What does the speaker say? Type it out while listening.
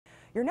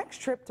Your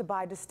next trip to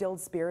buy distilled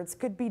spirits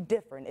could be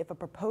different if a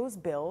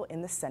proposed bill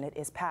in the Senate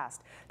is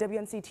passed.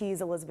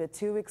 WNCT's Elizabeth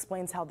Tu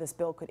explains how this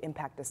bill could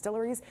impact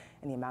distilleries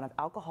and the amount of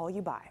alcohol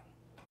you buy.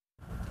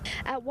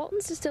 At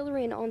Walton's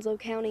Distillery in Onslow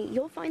County,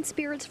 you'll find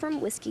spirits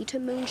from whiskey to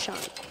moonshine.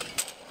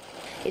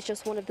 It's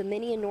just one of the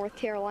many in North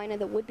Carolina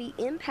that would be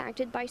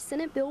impacted by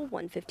Senate Bill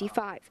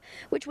 155,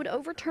 which would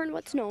overturn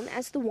what's known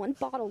as the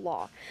one-bottle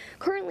law.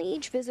 Currently,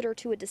 each visitor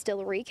to a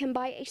distillery can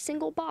buy a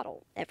single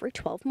bottle every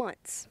 12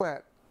 months.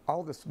 But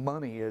all this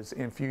money is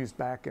infused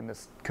back in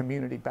this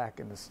community, back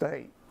in the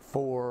state.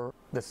 For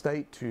the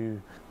state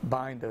to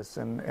bind us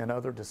and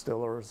other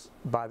distillers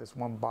by this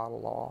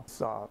one-bottle law,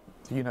 so,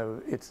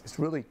 it's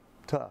really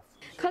tough.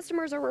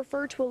 Customers are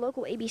referred to a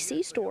local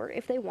ABC store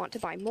if they want to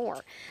buy more.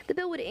 The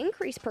bill would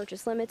increase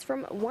purchase limits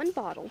from 1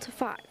 bottle to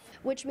 5,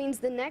 which means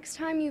the next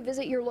time you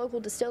visit your local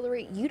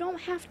distillery, you don't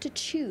have to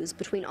choose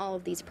between all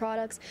of these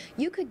products.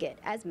 You could get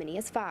as many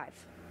as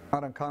 5.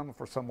 Not uncommon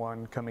for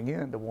someone coming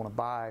in to want to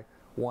buy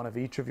one of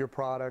each of your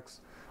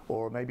products,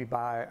 or maybe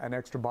buy an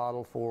extra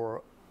bottle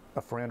for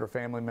a friend or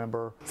family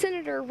member.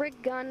 Senator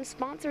Rick Gunn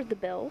sponsored the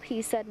bill.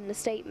 He said in a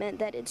statement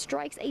that it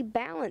strikes a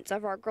balance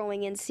of our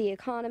growing NC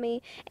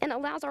economy and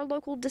allows our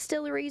local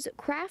distilleries,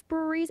 craft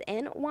breweries,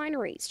 and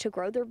wineries to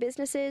grow their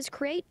businesses,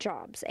 create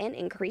jobs, and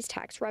increase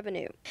tax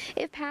revenue.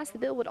 If passed, the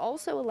bill would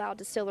also allow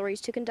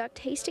distilleries to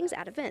conduct tastings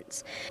at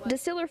events.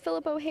 Distiller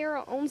Philip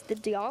O'Hara owns the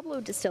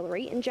Diablo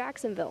Distillery in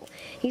Jacksonville.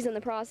 He's in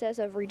the process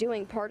of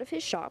redoing part of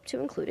his shop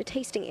to include a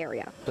tasting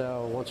area.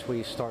 So once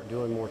we start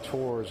doing more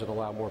tours, it'll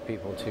allow more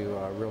people to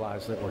realize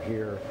that we're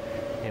here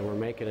and we're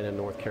making it in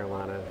North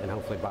Carolina and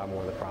hopefully buy more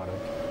of the product.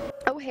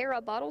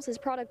 O'Hara bottles his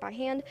product by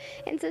hand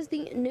and says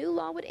the new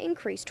law would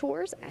increase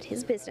tours at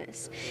his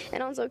business.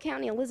 In Onslow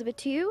County, Elizabeth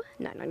Tu,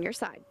 9 on your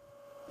side.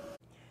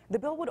 The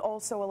bill would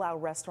also allow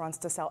restaurants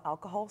to sell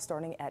alcohol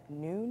starting at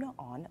noon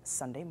on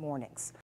Sunday mornings.